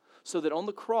 So that on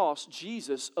the cross,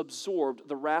 Jesus absorbed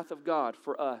the wrath of God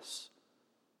for us.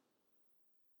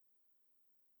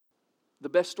 The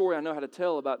best story I know how to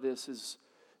tell about this is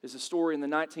a story in the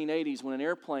 1980s when an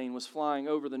airplane was flying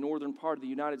over the northern part of the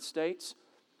United States.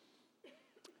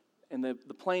 And the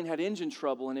plane had engine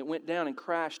trouble and it went down and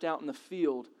crashed out in the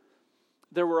field.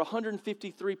 There were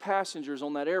 153 passengers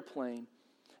on that airplane.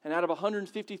 And out of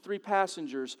 153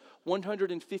 passengers,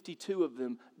 152 of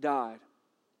them died.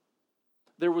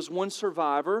 There was one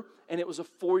survivor, and it was a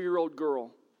 4-year-old girl.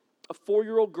 A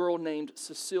 4-year-old girl named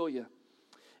Cecilia.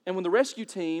 And when the rescue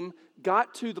team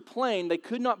got to the plane, they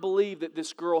could not believe that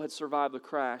this girl had survived the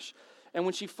crash. And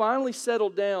when she finally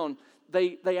settled down,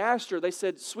 they asked her, they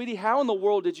said, "Sweetie, how in the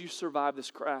world did you survive this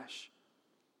crash?"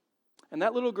 And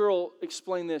that little girl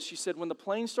explained this. She said, "When the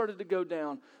plane started to go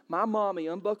down, my mommy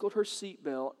unbuckled her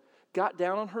seatbelt, got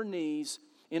down on her knees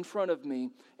in front of me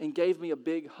and gave me a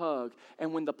big hug.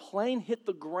 And when the plane hit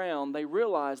the ground, they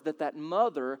realized that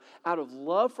mother, out of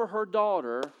love for her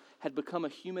daughter, had become a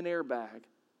human airbag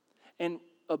and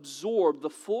absorbed the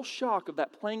full shock of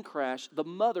that plane crash. The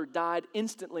mother died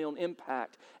instantly on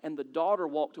impact, and the daughter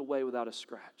walked away without a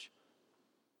scratch."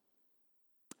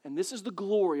 And this is the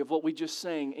glory of what we just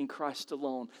sang in Christ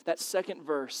alone. That second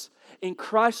verse. In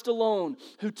Christ alone,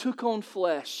 who took on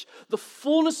flesh, the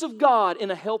fullness of God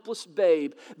in a helpless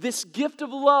babe, this gift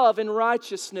of love and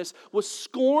righteousness was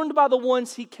scorned by the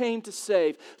ones He came to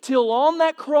save. Till on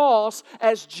that cross,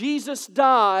 as Jesus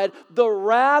died, the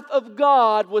wrath of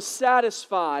God was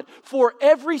satisfied. For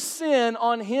every sin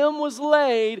on Him was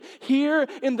laid. Here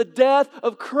in the death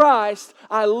of Christ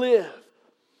I live.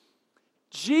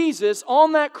 Jesus,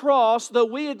 on that cross, though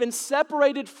we had been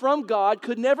separated from God,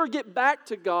 could never get back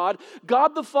to God,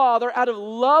 God the Father, out of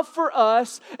love for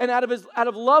us and out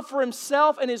of love for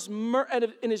Himself and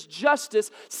His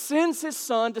justice, sends His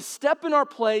Son to step in our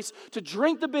place, to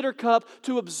drink the bitter cup,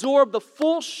 to absorb the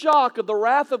full shock of the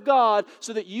wrath of God,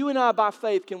 so that you and I, by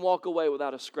faith, can walk away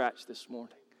without a scratch this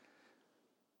morning.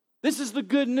 This is the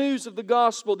good news of the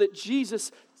gospel, that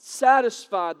Jesus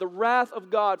satisfied the wrath of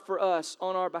God for us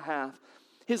on our behalf.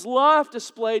 His life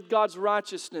displayed God's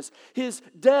righteousness. His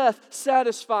death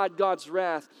satisfied God's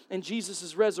wrath. And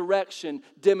Jesus' resurrection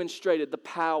demonstrated the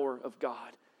power of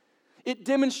God. It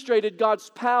demonstrated God's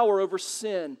power over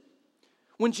sin.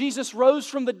 When Jesus rose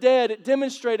from the dead, it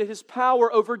demonstrated His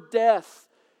power over death.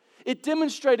 It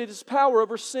demonstrated His power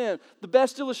over sin. The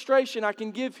best illustration I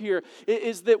can give here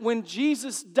is that when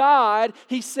Jesus died,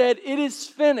 He said, "It is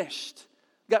finished."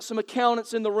 Got some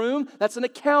accountants in the room? That's an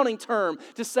accounting term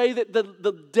to say that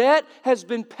the debt has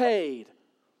been paid.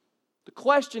 The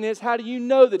question is, how do you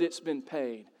know that it's been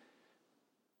paid?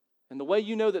 And the way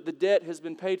you know that the debt has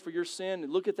been paid for your sin,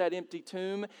 look at that empty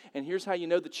tomb, and here's how you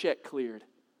know the check cleared.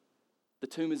 The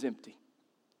tomb is empty.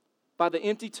 By the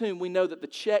empty tomb, we know that the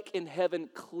check in heaven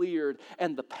cleared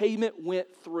and the payment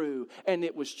went through, and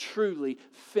it was truly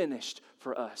finished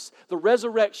for us. The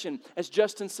resurrection, as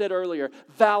Justin said earlier,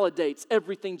 validates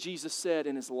everything Jesus said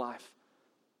in His life.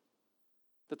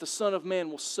 That the Son of Man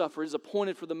will suffer. It is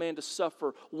appointed for the man to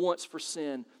suffer once for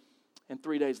sin, and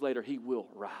 3 days later He will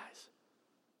rise.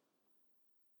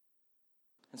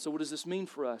 And so what does this mean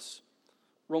for us?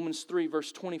 Romans 3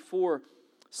 verse 24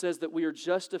 says that we are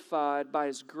justified by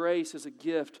His grace as a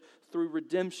gift through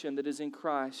redemption that is in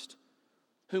Christ,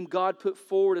 whom God put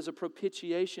forward as a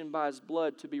propitiation by His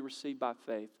blood to be received by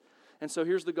faith. And so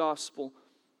here's the gospel.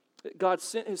 God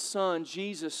sent His Son,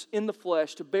 Jesus, in the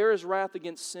flesh to bear His wrath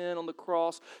against sin on the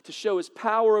cross, to show His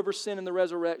power over sin in the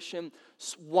resurrection.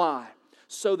 Why?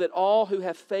 so that all who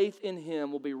have faith in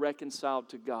Him will be reconciled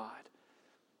to God.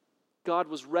 God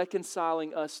was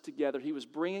reconciling us together. He was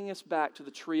bringing us back to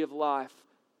the tree of life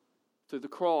through the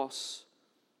cross.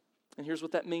 And here's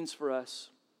what that means for us.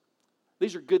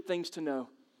 These are good things to know.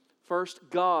 First,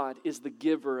 God is the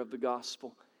giver of the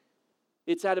gospel.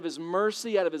 It's out of His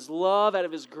mercy, out of His love, out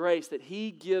of His grace that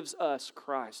He gives us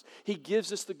Christ. He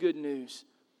gives us the good news.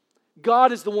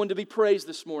 God is the one to be praised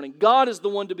this morning. God is the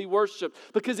one to be worshiped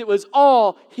because it was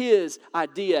all His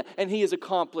idea and He has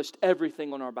accomplished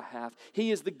everything on our behalf.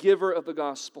 He is the giver of the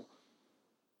gospel.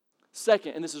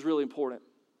 Second, and this is really important,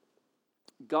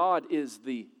 God is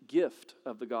the gift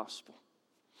of the gospel.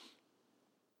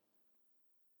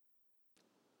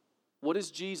 What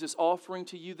is Jesus offering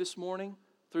to you this morning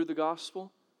through the gospel?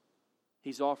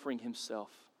 He's offering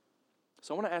Himself.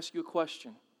 So I want to ask you a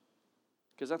question,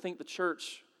 because I think the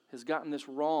church has gotten this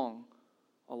wrong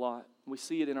a lot. We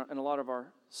see it in a lot of our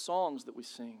songs that we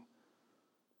sing.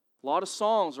 A lot of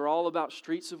songs are all about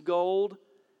streets of gold,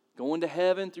 going to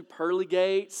heaven through pearly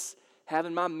gates,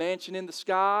 having my mansion in the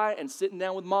sky, and sitting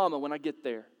down with mama when I get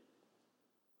there.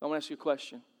 I want to ask you a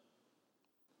question.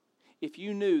 If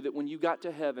you knew that when you got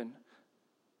to heaven,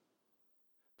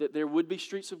 that there would be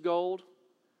streets of gold,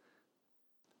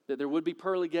 that there would be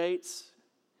pearly gates,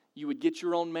 you would get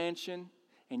your own mansion,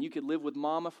 and you could live with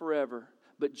mama forever,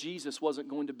 but Jesus wasn't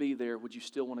going to be there, would you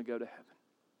still want to go to heaven?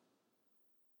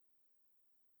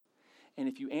 And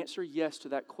if you answer yes to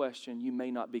that question, you may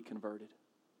not be converted.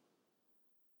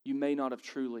 You may not have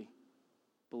truly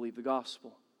believed the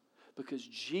gospel, because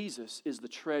Jesus is the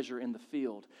treasure in the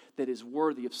field that is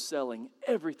worthy of selling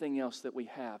everything else that we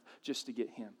have just to get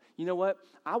Him. You know what?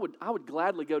 I would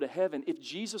gladly go to heaven if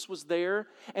Jesus was there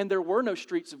and there were no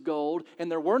streets of gold and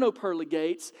there were no pearly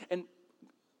gates, and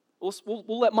we'll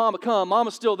let mama come.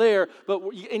 Mama's still there,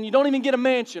 and you don't even get a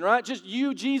mansion, right? Just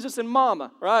you, Jesus, and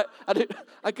mama, right?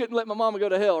 I couldn't let my mama go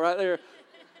to hell right there.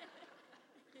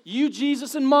 You,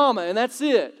 Jesus, and mama, and that's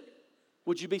it.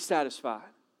 Would you be satisfied?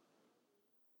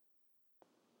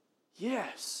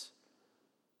 Yes.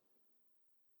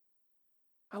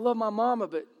 I love my mama,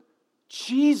 but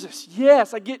Jesus,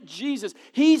 yes, I get Jesus.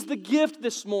 He's the gift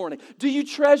this morning. Do you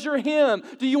treasure Him?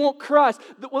 Do you want Christ?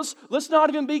 Let's not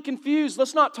even be confused.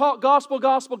 Let's not talk gospel,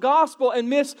 gospel, gospel and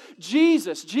miss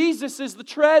Jesus. Jesus is the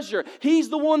treasure. He's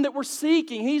the one that we're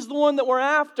seeking. He's the one that we're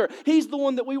after. He's the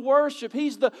one that we worship.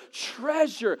 He's the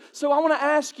treasure. So I want to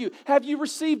ask you, have you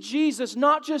received Jesus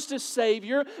not just as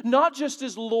Savior, not just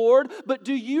as Lord, but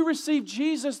do you receive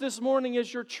Jesus this morning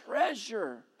as your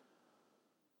treasure?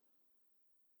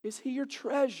 Is He your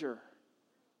treasure?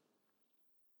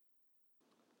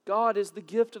 God is the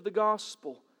gift of the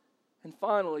gospel. And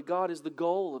finally, God is the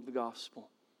goal of the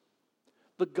gospel.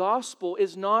 The gospel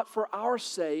is not for our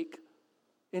sake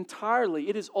entirely.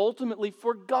 It is ultimately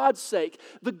for God's sake.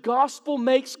 The gospel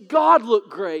makes God look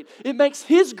great. It makes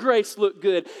His grace look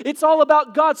good. It's all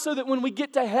about God, so that when we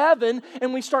get to heaven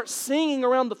and we start singing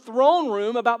around the throne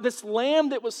room about this lamb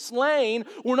that was slain,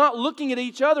 we're not looking at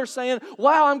each other saying,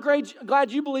 wow, I'm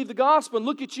glad you believe the gospel, and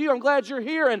look at you, I'm glad you're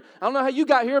here, and I don't know how you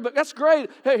got here, but that's great.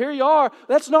 Hey, here you are.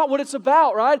 That's not what it's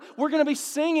about, right? We're going to be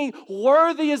singing,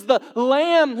 worthy is the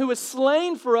lamb who was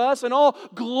slain for us, and all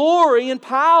glory and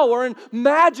power and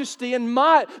majesty and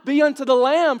might be unto the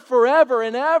Lamb forever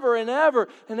and ever and ever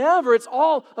and ever. It's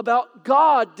all about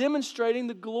God demonstrating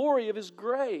the glory of His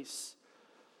grace.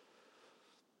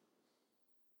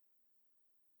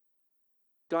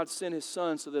 God sent His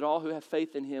Son so that all who have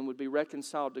faith in Him would be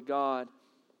reconciled to God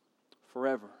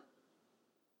forever.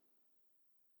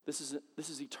 This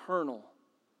is eternal.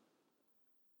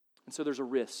 And so there's a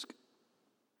risk.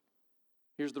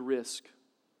 Here's the risk.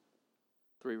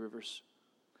 Three Rivers.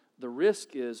 The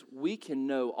risk is we can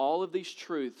know all of these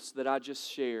truths that I just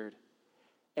shared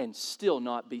and still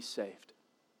not be saved.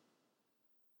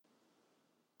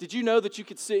 Did you know that you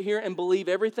could sit here and believe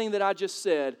everything that I just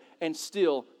said and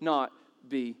still not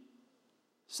be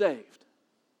saved?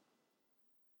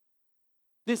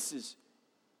 This is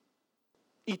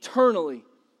eternally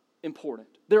important.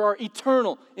 There are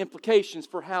eternal implications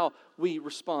for how we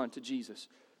respond to Jesus.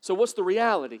 So what's the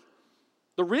reality?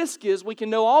 The risk is we can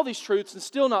know all these truths and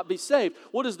still not be saved.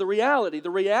 What is the reality?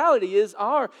 The reality is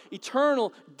our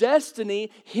eternal destiny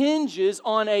hinges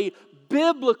on a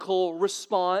biblical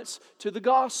response to the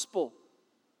gospel.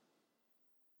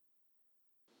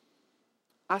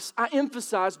 I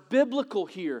emphasize biblical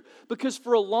here because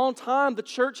for a long time the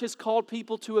church has called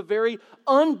people to a very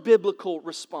unbiblical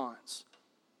response.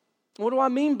 What do I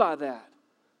mean by that?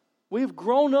 We've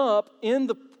grown up in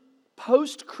the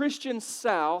post-Christian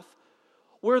South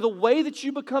where the way that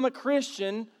you become a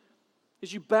Christian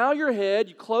is you bow your head,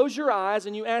 you close your eyes,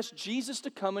 and you ask Jesus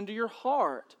to come into your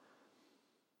heart.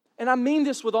 And I mean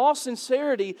this with all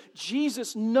sincerity.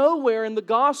 Jesus nowhere in the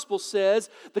gospel says,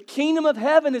 the kingdom of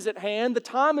heaven is at hand, the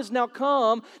time has now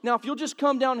come. Now if you'll just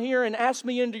come down here and ask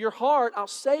me into your heart, I'll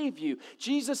save you.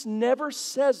 Jesus never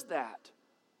says that.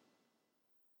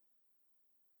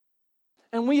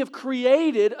 And we have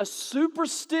created a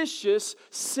superstitious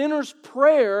sinner's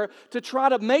prayer to try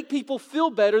to make people feel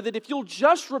better, that if you'll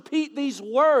just repeat these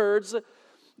words,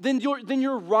 then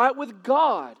you're right with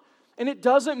God. And it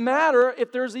doesn't matter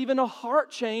if there's even a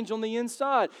heart change on the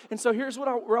inside. And so here's where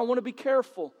I want to be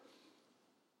careful.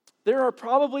 There are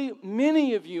probably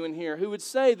many of you in here who would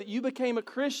say that you became a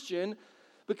Christian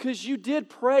because you did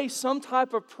pray some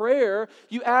type of prayer.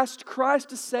 You asked Christ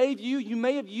to save you. You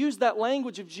may have used that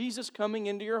language of Jesus coming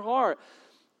into your heart.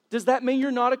 Does that mean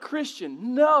you're not a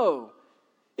Christian? No.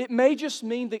 It may just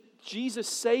mean that Jesus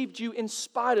saved you in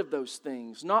spite of those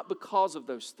things, not because of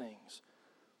those things.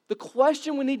 The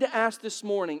question we need to ask this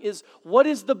morning is, what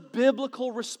is the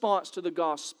biblical response to the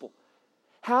gospel?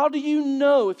 How do you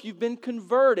know if you've been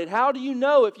converted? How do you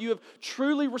know if you have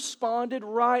truly responded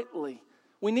rightly?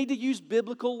 We need to use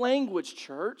biblical language,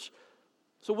 church.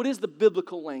 So what is the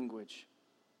biblical language?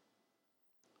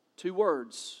 2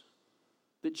 words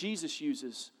that Jesus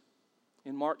uses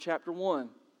in Mark chapter 1.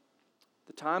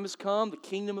 The time has come, the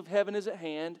kingdom of heaven is at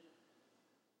hand.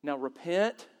 Now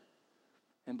repent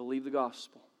and believe the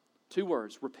gospel. 2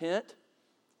 words, repent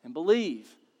and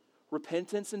believe.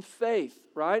 Repentance and faith,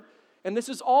 right? And this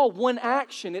is all one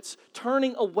action. It's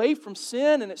turning away from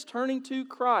sin and it's turning to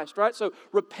Christ, right? So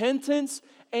repentance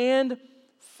and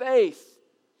faith.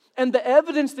 And the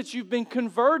evidence that you've been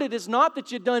converted is not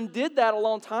that you did that a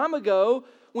long time ago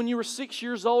when you were 6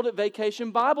 years old at Vacation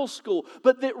Bible School,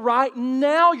 but that right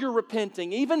now you're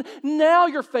repenting. Even now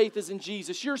your faith is in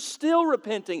Jesus. You're still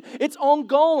repenting. It's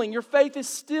ongoing. Your faith is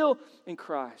still in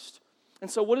Christ. And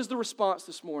so what is the response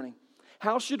this morning?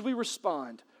 How should we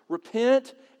respond?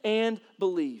 Repent and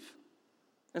believe.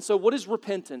 And so what is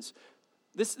repentance?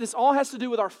 This all has to do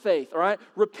with our faith, all right?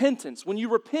 Repentance. When you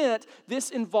repent, this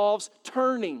involves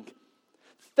turning.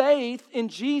 Faith in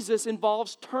Jesus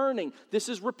involves turning. This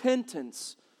is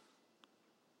repentance.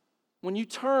 When you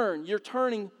turn, you're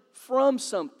turning from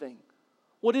something.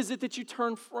 What is it that you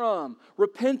turn from?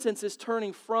 Repentance is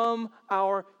turning from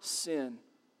our sin.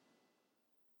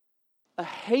 A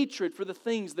hatred for the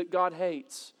things that God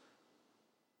hates.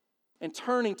 And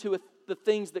turning to the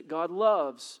things that God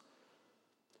loves.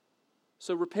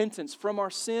 So repentance from our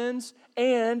sins,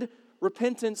 and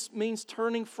repentance means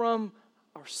turning from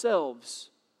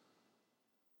ourselves.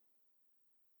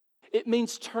 It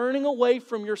means turning away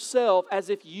from yourself as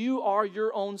if you are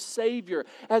your own Savior,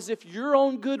 as if your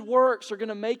own good works are going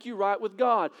to make you right with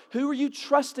God. Who are you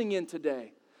trusting in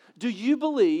today? Do you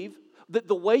believe that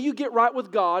the way you get right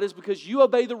with God is because you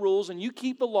obey the rules and you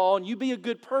keep the law and you be a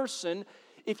good person?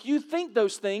 If you think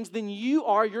those things, then you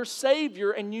are your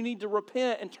Savior and you need to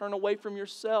repent and turn away from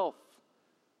yourself.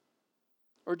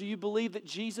 Or do you believe that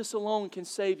Jesus alone can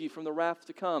save you from the wrath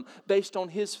to come based on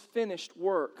His finished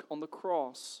work on the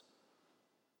cross?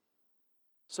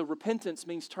 So repentance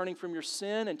means turning from your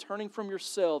sin and turning from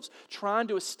yourselves, trying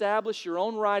to establish your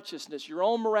own righteousness, your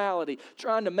own morality,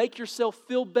 trying to make yourself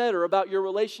feel better about your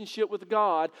relationship with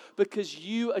God because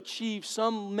you achieved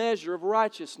some measure of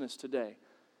righteousness today.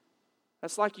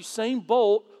 That's like Usain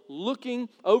Bolt looking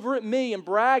over at me and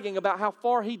bragging about how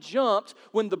far he jumped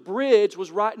when the bridge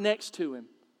was right next to him.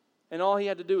 And all he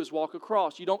had to do was walk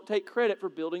across. You don't take credit for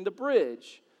building the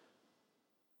bridge.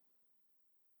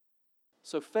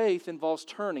 So faith involves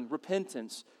turning,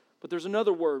 repentance. But there's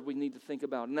another word we need to think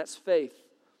about, and that's faith.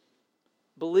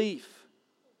 Belief.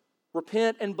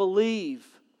 Repent and believe.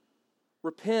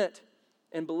 Repent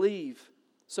and believe.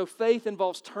 So faith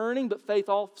involves turning, but faith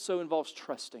also involves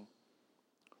trusting.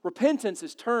 Repentance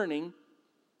is turning.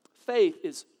 Faith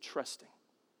is trusting.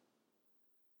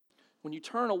 When you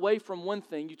turn away from one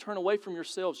thing, you turn away from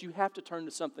yourselves, you have to turn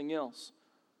to something else.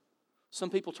 Some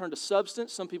people turn to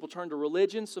substance, some people turn to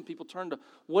religion, some people turn to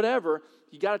whatever.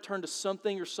 You got to turn to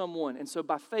something or someone. And so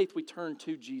by faith, we turn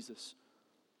to Jesus.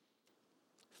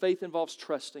 Faith involves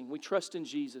trusting. We trust in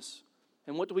Jesus.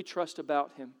 And what do we trust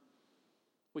about Him?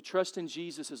 We trust in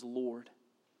Jesus as Lord.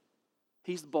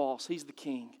 He's the boss. He's the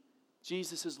king.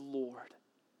 Jesus is Lord.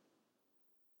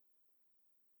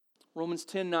 Romans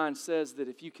 10:9 says that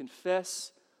if you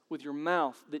confess with your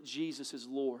mouth that Jesus is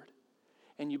Lord,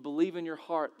 and you believe in your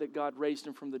heart that God raised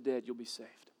Him from the dead, you'll be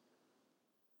saved.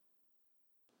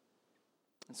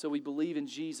 And so we believe in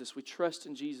Jesus, we trust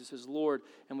in Jesus as Lord,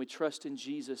 and we trust in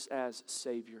Jesus as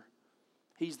Savior.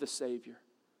 He's the Savior.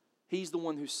 He's the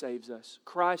one who saves us.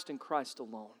 Christ and Christ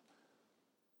alone.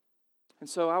 And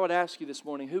so I would ask you this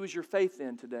morning, who is your faith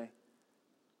in today?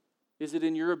 Is it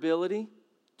in your ability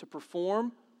to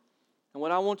perform? And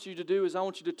what I want you to do is I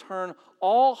want you to turn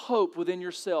all hope within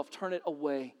yourself, turn it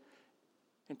away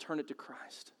and turn it to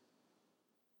Christ.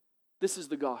 This is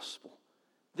the gospel.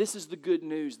 This is the good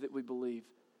news that we believe,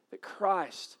 that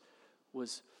Christ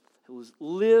was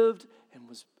lived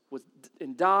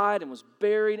and died and was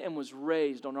buried and was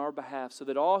raised on our behalf so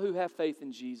that all who have faith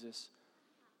in Jesus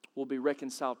will be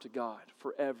reconciled to God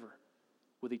forever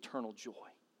with eternal joy.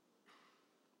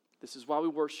 This is why we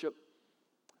worship,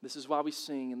 this is why we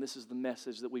sing, and this is the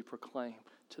message that we proclaim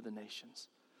to the nations.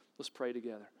 Let's pray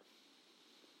together.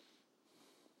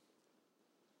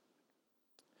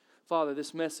 Father,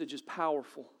 this message is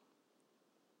powerful.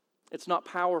 It's not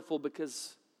powerful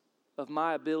because of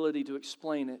my ability to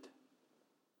explain it.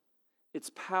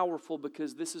 It's powerful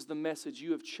because this is the message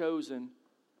you have chosen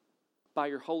by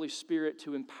your Holy Spirit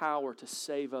to empower, to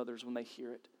save others when they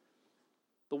hear it.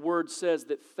 The Word says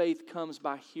that faith comes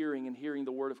by hearing, and hearing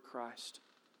the Word of Christ.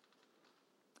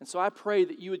 And so I pray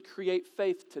that you would create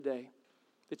faith today,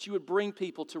 that you would bring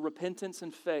people to repentance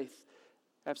and faith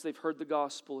after they've heard the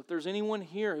gospel. If there's anyone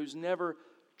here who's never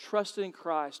trusted in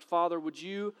Christ, Father, would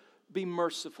you be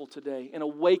merciful today and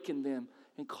awaken them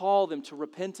and call them to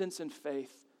repentance and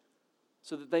faith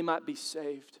so that they might be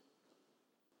saved.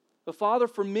 But Father,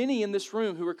 for many in this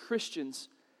room who are Christians,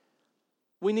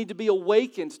 we need to be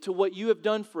awakened to what you have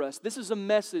done for us. This is a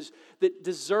message that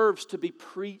deserves to be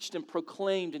preached and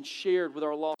proclaimed and shared with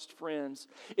our lost friends.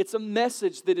 It's a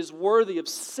message that is worthy of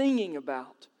singing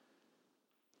about.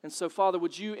 And so, Father,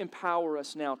 would you empower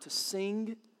us now to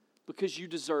sing because you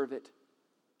deserve it,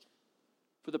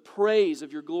 for the praise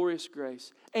of your glorious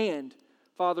grace. And,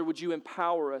 Father, would you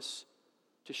empower us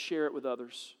to share it with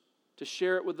others, to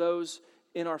share it with those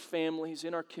in our families,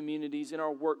 in our communities, in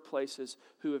our workplaces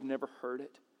who have never heard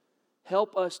it.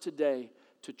 Help us today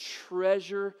to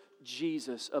treasure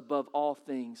Jesus above all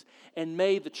things. And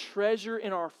may the treasure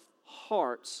in our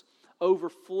hearts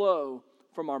overflow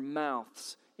from our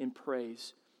mouths in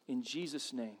praise. In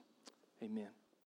Jesus' name, amen.